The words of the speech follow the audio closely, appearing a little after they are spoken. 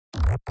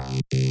A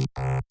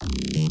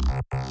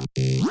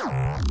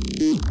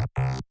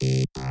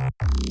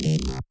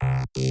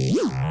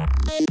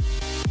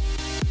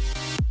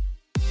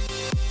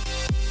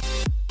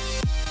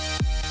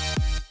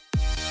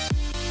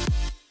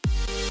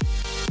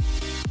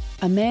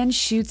man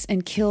shoots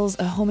and kills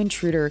a home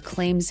intruder,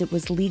 claims it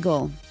was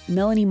legal.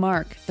 Melanie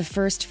Mark, the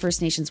first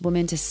First Nations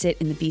woman to sit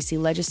in the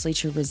BC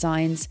legislature,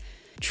 resigns.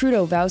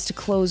 Trudeau vows to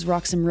close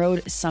Roxham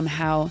Road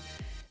somehow.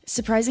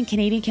 Surprising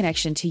Canadian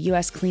connection to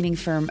U.S. cleaning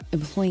firm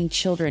employing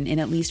children in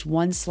at least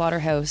one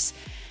slaughterhouse.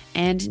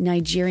 And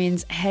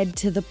Nigerians head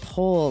to the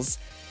polls.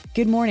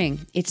 Good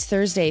morning. It's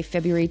Thursday,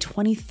 February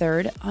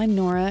 23rd. I'm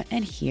Nora,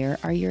 and here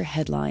are your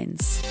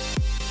headlines.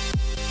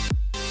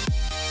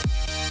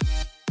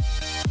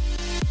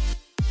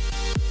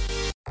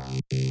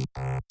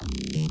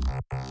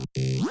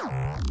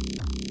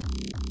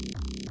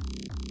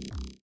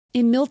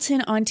 In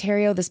Milton,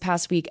 Ontario, this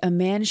past week, a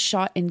man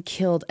shot and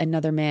killed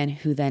another man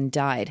who then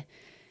died.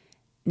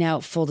 Now,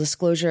 full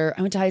disclosure,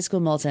 I went to high school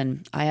in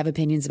Milton. I have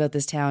opinions about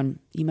this town.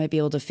 You might be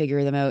able to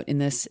figure them out in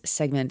this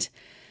segment.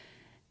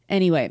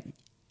 Anyway,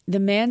 the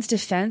man's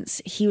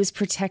defense, he was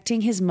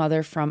protecting his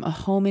mother from a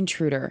home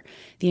intruder.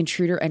 The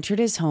intruder entered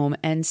his home,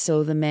 and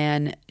so the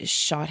man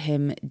shot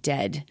him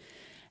dead.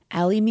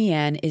 Ali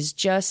Mian is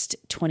just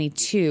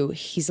 22.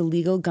 He's a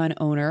legal gun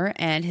owner,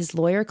 and his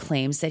lawyer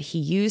claims that he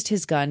used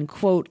his gun,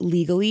 quote,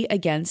 legally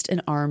against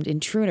an armed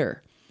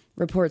intruder,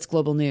 reports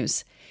Global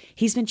News.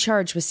 He's been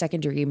charged with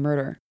second-degree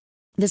murder.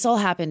 This all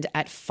happened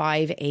at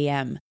 5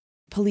 a.m.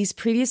 Police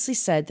previously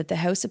said that the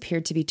house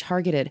appeared to be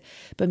targeted,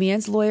 but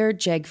Mian's lawyer,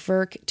 Jeg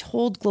Verk,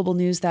 told Global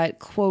News that,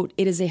 quote,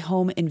 it is a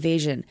home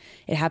invasion.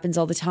 It happens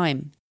all the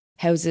time.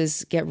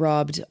 Houses get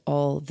robbed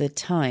all the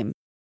time.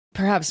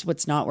 Perhaps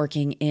what's not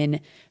working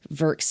in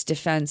Verk's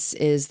defense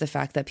is the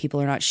fact that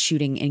people are not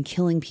shooting and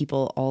killing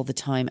people all the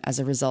time as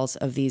a result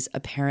of these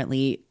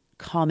apparently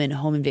common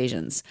home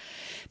invasions.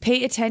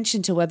 Pay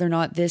attention to whether or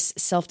not this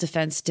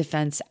self-defense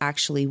defense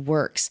actually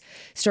works.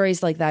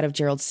 Stories like that of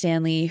Gerald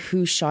Stanley,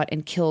 who shot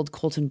and killed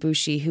Colton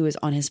Bushey, who is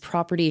on his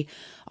property,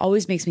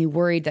 always makes me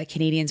worried that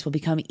Canadians will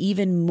become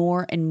even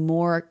more and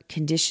more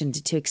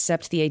conditioned to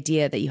accept the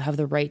idea that you have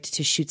the right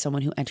to shoot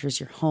someone who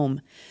enters your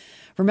home.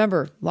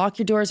 Remember, lock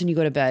your doors when you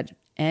go to bed.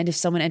 And if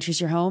someone enters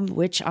your home,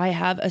 which I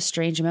have a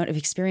strange amount of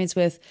experience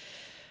with,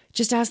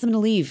 just ask them to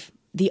leave.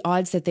 The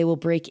odds that they will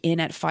break in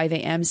at 5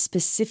 a.m.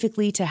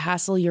 specifically to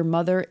hassle your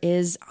mother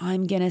is,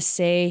 I'm going to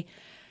say,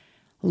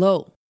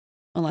 low,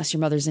 unless your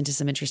mother's into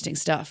some interesting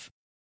stuff.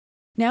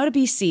 Now to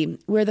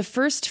BC, where the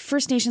first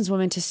First Nations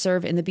woman to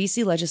serve in the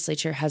BC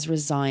legislature has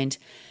resigned.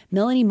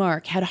 Melanie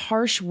Mark had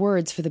harsh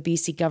words for the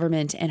BC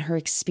government and her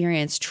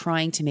experience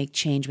trying to make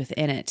change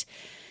within it.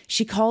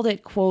 She called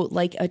it, quote,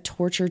 like a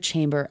torture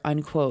chamber,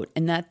 unquote,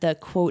 and that the,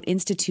 quote,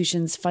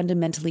 institutions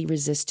fundamentally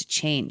resist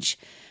change,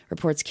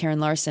 reports Karen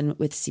Larson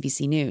with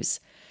CBC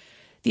News.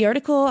 The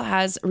article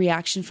has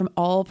reaction from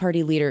all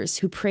party leaders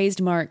who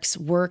praised Mark's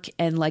work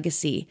and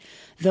legacy,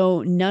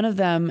 though none of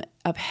them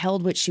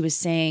upheld what she was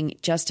saying,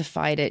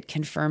 justified it,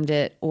 confirmed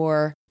it,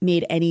 or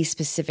made any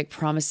specific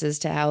promises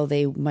to how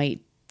they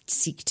might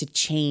seek to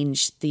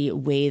change the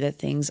way that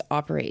things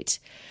operate.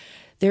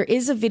 There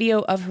is a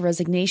video of her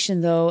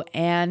resignation, though,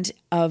 and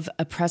of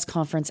a press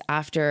conference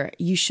after.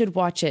 You should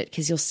watch it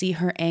because you'll see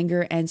her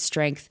anger and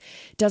strength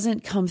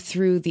doesn't come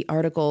through the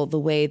article the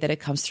way that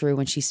it comes through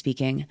when she's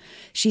speaking.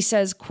 She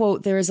says,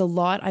 quote, there is a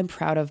lot I'm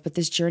proud of, but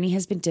this journey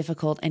has been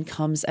difficult and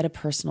comes at a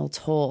personal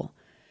toll.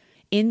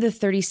 In the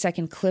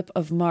 30-second clip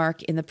of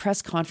Mark in the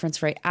press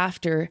conference right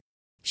after,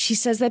 she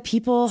says that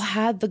people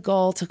had the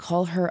gall to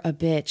call her a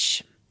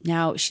bitch.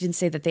 Now, she didn't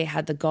say that they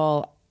had the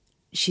gall.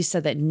 She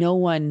said that no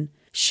one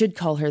should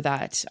call her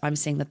that. I'm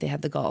saying that they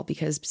had the gall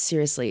because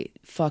seriously,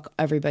 fuck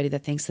everybody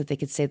that thinks that they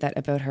could say that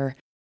about her.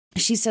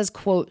 She says,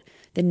 quote,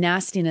 the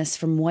nastiness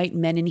from white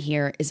men in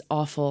here is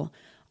awful.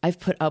 I've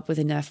put up with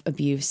enough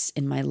abuse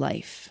in my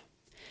life.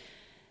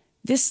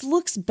 This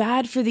looks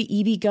bad for the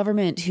EB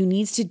government, who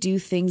needs to do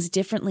things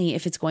differently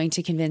if it's going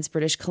to convince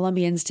British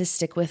Columbians to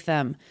stick with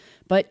them.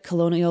 But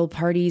colonial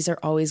parties are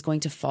always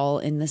going to fall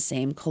in the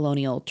same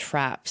colonial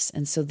traps.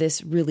 And so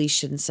this really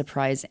shouldn't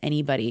surprise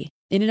anybody.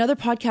 In another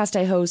podcast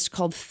I host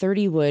called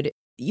 30 Wood,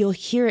 you'll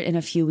hear it in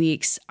a few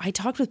weeks, I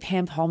talked with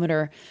Pam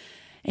Palmater,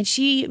 and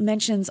she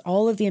mentions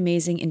all of the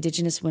amazing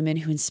Indigenous women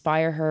who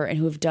inspire her and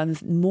who have done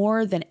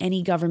more than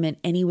any government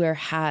anywhere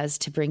has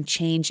to bring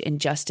change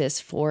and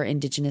justice for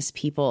Indigenous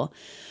people.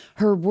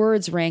 Her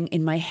words rang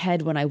in my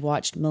head when I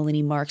watched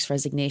Melanie Mark's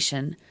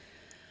resignation.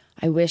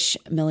 I wish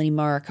Melanie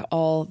Mark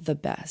all the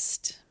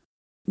best.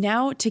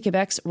 Now to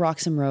Quebec's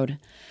Roxham Road.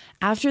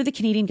 After the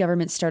Canadian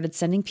government started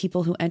sending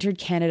people who entered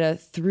Canada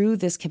through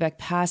this Quebec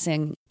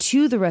passing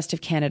to the rest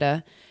of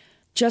Canada,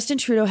 Justin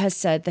Trudeau has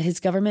said that his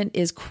government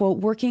is, quote,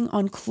 working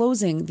on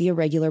closing the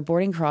irregular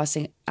boarding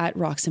crossing at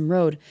Roxham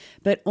Road,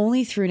 but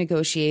only through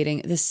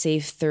negotiating the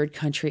Safe Third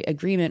Country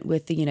Agreement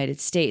with the United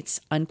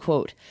States,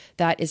 unquote.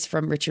 That is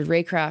from Richard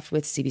Raycraft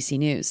with CBC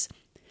News.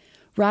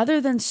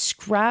 Rather than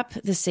scrap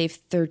the Safe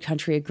Third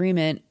Country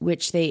Agreement,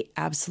 which they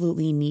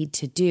absolutely need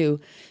to do,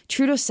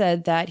 Trudeau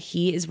said that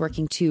he is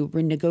working to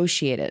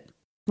renegotiate it.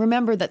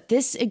 Remember that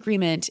this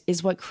agreement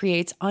is what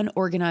creates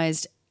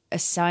unorganized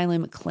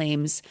asylum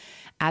claims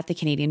at the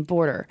Canadian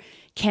border.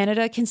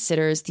 Canada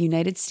considers the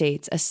United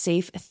States a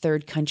safe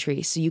third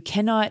country, so you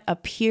cannot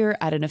appear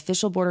at an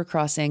official border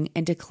crossing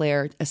and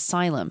declare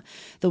asylum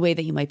the way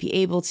that you might be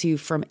able to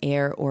from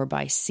air or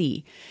by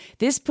sea.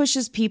 This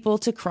pushes people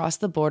to cross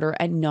the border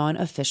at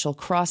non-official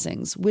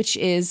crossings, which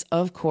is,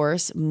 of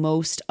course,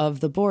 most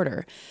of the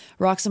border.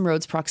 Roxham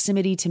Road's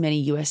proximity to many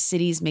U.S.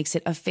 cities makes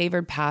it a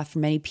favored path for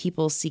many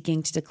people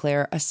seeking to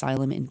declare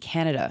asylum in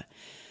Canada.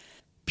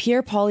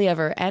 Pierre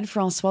Poilievre and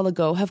François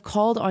Legault have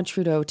called on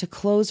Trudeau to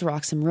close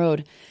Roxham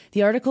Road.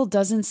 The article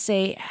doesn't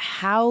say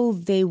how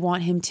they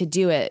want him to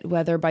do it,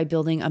 whether by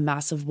building a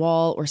massive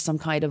wall or some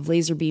kind of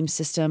laser beam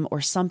system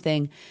or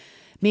something.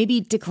 Maybe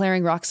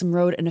declaring Roxham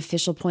Road an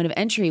official point of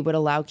entry would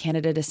allow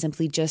Canada to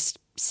simply just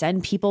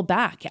send people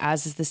back,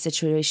 as is the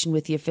situation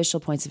with the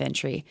official points of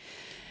entry.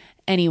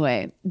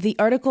 Anyway, the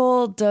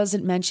article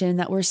doesn't mention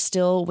that we're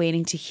still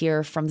waiting to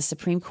hear from the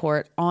Supreme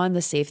Court on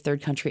the Safe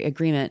Third Country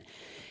Agreement.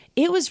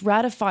 It was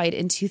ratified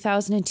in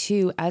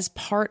 2002 as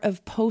part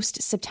of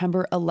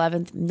post-September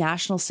 11th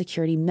national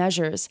security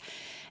measures,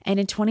 and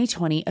in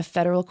 2020, a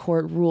federal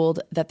court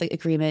ruled that the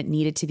agreement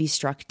needed to be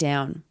struck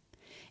down.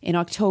 In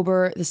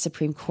October, the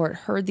Supreme Court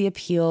heard the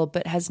appeal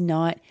but has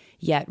not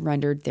yet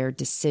rendered their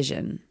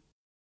decision.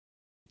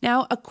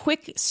 Now, a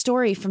quick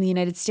story from the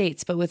United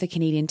States, but with a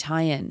Canadian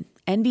tie-in.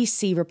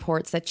 NBC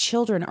reports that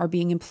children are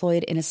being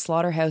employed in a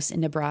slaughterhouse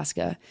in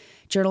Nebraska.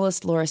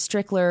 Journalist Laura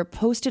Strickler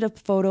posted a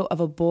photo of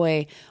a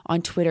boy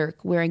on Twitter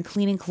wearing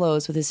cleaning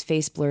clothes with his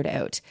face blurred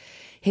out.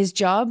 His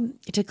job?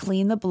 To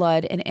clean the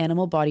blood and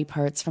animal body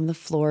parts from the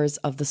floors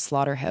of the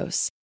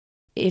slaughterhouse.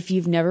 If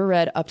you've never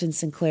read Upton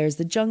Sinclair's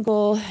The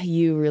Jungle,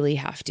 you really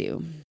have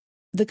to.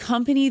 The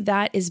company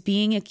that is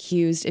being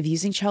accused of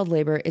using child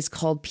labor is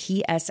called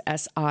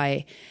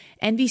PSSI.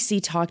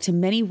 NBC talked to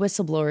many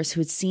whistleblowers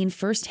who had seen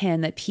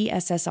firsthand that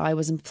PSSI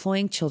was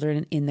employing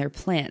children in their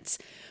plants.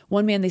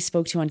 One man they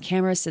spoke to on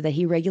camera said that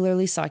he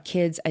regularly saw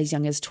kids as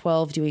young as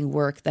 12 doing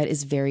work that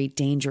is very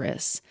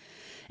dangerous.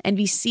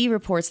 NBC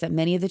reports that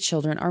many of the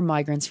children are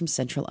migrants from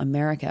Central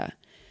America.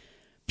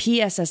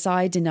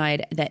 PSSI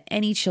denied that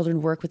any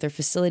children work with their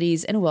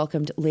facilities and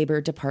welcomed Labor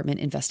Department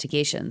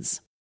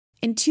investigations.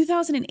 In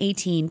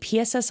 2018,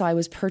 PSSI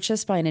was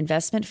purchased by an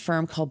investment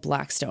firm called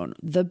Blackstone,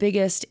 the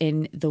biggest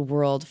in the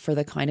world for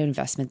the kind of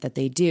investment that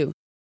they do.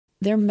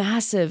 They're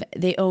massive.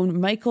 They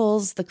own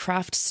Michaels, the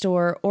Craft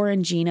Store,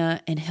 Orangina,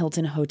 and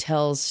Hilton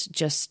Hotels,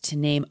 just to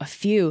name a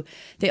few.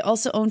 They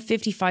also own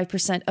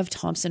 55% of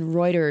Thomson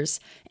Reuters,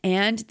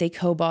 and they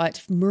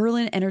co-bought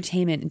Merlin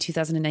Entertainment in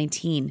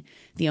 2019,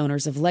 the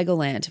owners of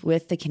Legoland,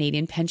 with the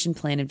Canadian Pension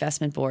Plan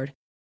Investment Board.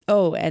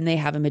 Oh, and they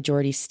have a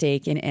majority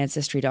stake in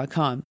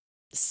Ancestry.com.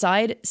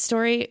 Side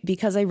story,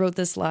 because I wrote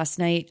this last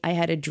night, I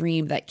had a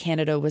dream that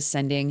Canada was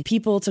sending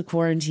people to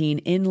quarantine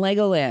in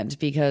Legoland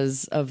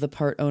because of the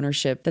part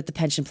ownership that the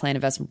Pension Plan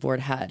Investment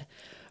Board had.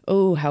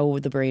 Oh, how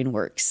the brain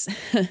works.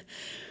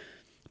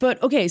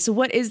 But okay, so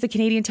what is the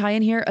Canadian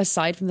tie-in here,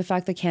 aside from the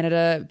fact that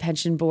Canada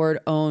Pension Board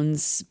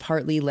owns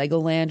partly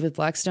Legoland with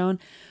Blackstone?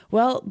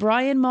 Well,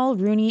 Brian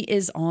Mulroney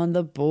is on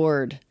the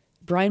board.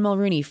 Brian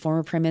Mulroney,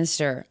 former Prime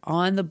Minister,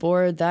 on the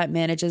board that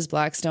manages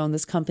Blackstone,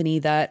 this company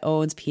that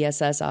owns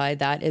PSSI,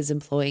 that is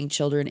employing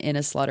children in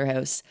a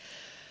slaughterhouse.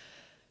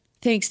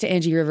 Thanks to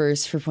Angie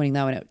Rivers for pointing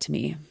that one out to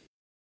me.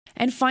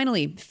 And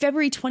finally,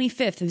 February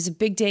 25th, it was a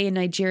big day in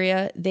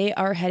Nigeria. They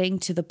are heading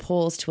to the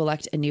polls to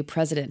elect a new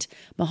president.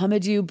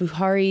 Muhammadu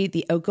Buhari,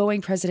 the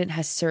outgoing president,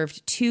 has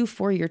served 2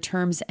 four-year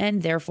terms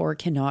and therefore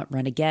cannot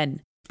run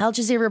again. Al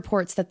Jazeera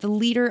reports that the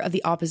leader of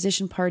the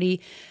opposition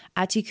party,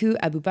 Atiku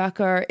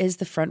Abubakar, is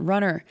the front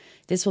runner.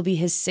 This will be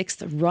his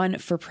 6th run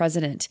for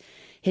president.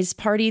 His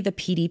party, the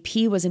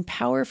PDP, was in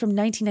power from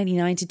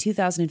 1999 to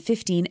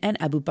 2015, and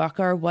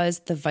Abubakar was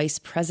the vice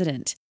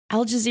president.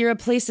 Al Jazeera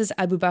places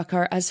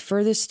Abubakar as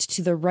furthest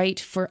to the right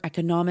for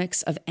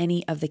economics of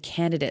any of the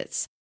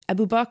candidates.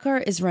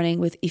 Abubakar is running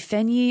with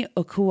Ifeanyi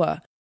Okowa,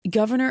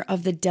 governor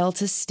of the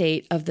Delta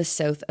state of the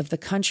south of the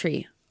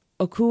country.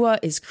 Okowa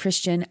is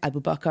Christian,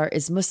 Abubakar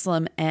is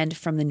Muslim, and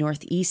from the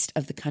northeast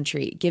of the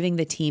country, giving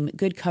the team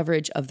good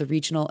coverage of the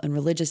regional and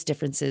religious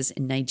differences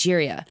in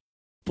Nigeria.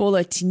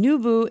 Bola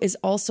Tinubu is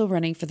also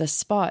running for the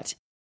spot.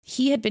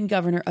 He had been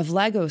governor of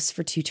Lagos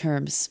for 2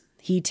 terms.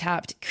 He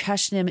tapped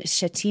Kashim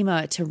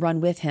Shettima to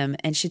run with him,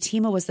 and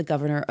Shettima was the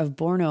governor of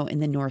Borno in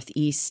the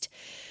northeast.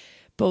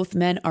 Both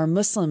men are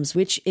Muslims,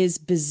 which is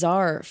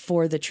bizarre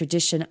for the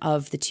tradition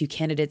of the 2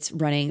 candidates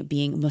running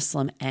being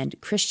Muslim and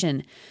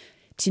Christian.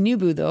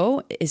 Tinubu,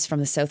 though, is from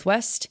the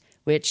southwest,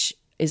 which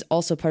is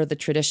also part of the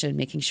tradition,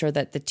 making sure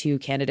that the 2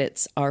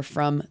 candidates are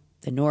from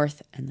the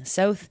north and the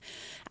south.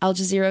 Al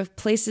Jazeera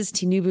places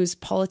Tinubu's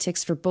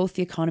politics for both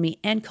the economy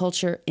and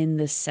culture in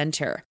the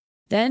center.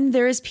 Then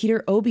there is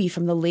Peter Obi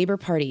from the Labour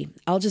Party.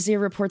 Al Jazeera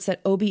reports that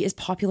Obi is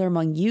popular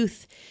among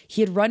youth.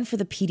 He had run for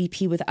the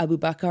PDP with Abu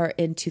Bakar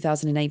in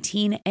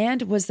 2019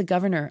 and was the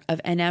governor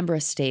of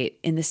Anambra State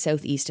in the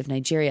southeast of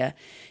Nigeria.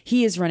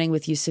 He is running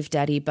with Yusuf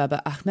Dadi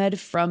Baba Ahmed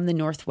from the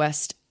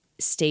northwest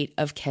state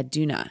of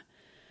Kaduna.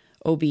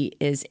 Obi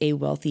is a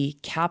wealthy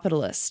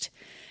capitalist.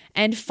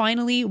 And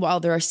finally,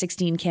 while there are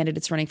 16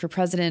 candidates running for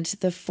president,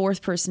 the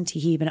fourth person to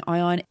keep an eye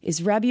on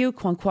is Rabiu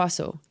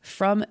Kwankwaso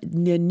from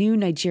the New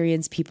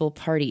Nigerians People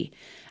Party.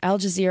 Al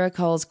Jazeera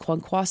calls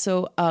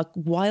Kwankwaso a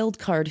wild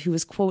card who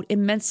is, quote,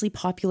 immensely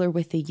popular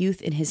with the youth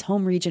in his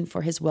home region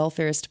for his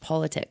welfarist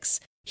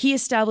politics. He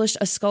established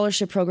a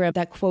scholarship program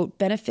that, quote,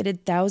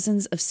 benefited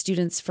thousands of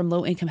students from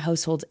low-income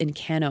households in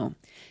Kano.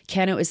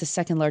 Kano is the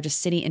second largest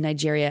city in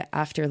Nigeria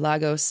after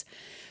Lagos.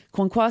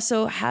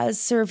 Kwankwaso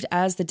has served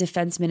as the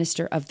defense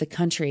minister of the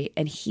country,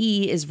 and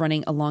he is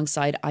running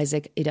alongside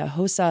Isaac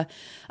Idahosa,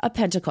 a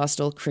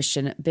Pentecostal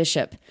Christian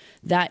bishop.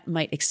 That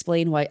might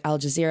explain why Al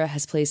Jazeera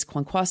has placed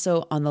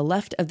Kwankwaso on the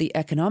left of the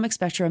economic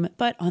spectrum,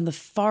 but on the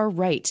far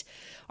right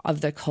of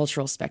the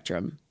cultural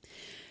spectrum.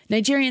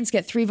 Nigerians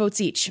get 3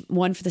 votes each,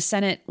 1 for the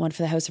Senate, 1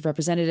 for the House of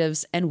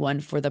Representatives, and 1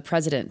 for the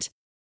president.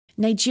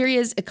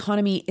 Nigeria's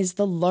economy is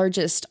the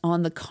largest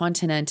on the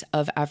continent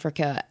of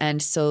Africa,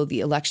 and so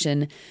the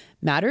election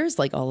matters,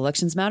 like all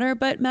elections matter,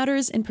 but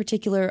matters in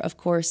particular, of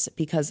course,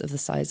 because of the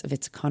size of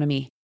its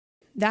economy.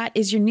 That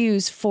is your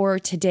news for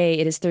today.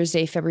 It is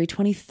Thursday, February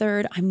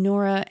 23rd. I'm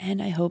Nora,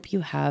 and I hope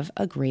you have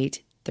a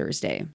great Thursday.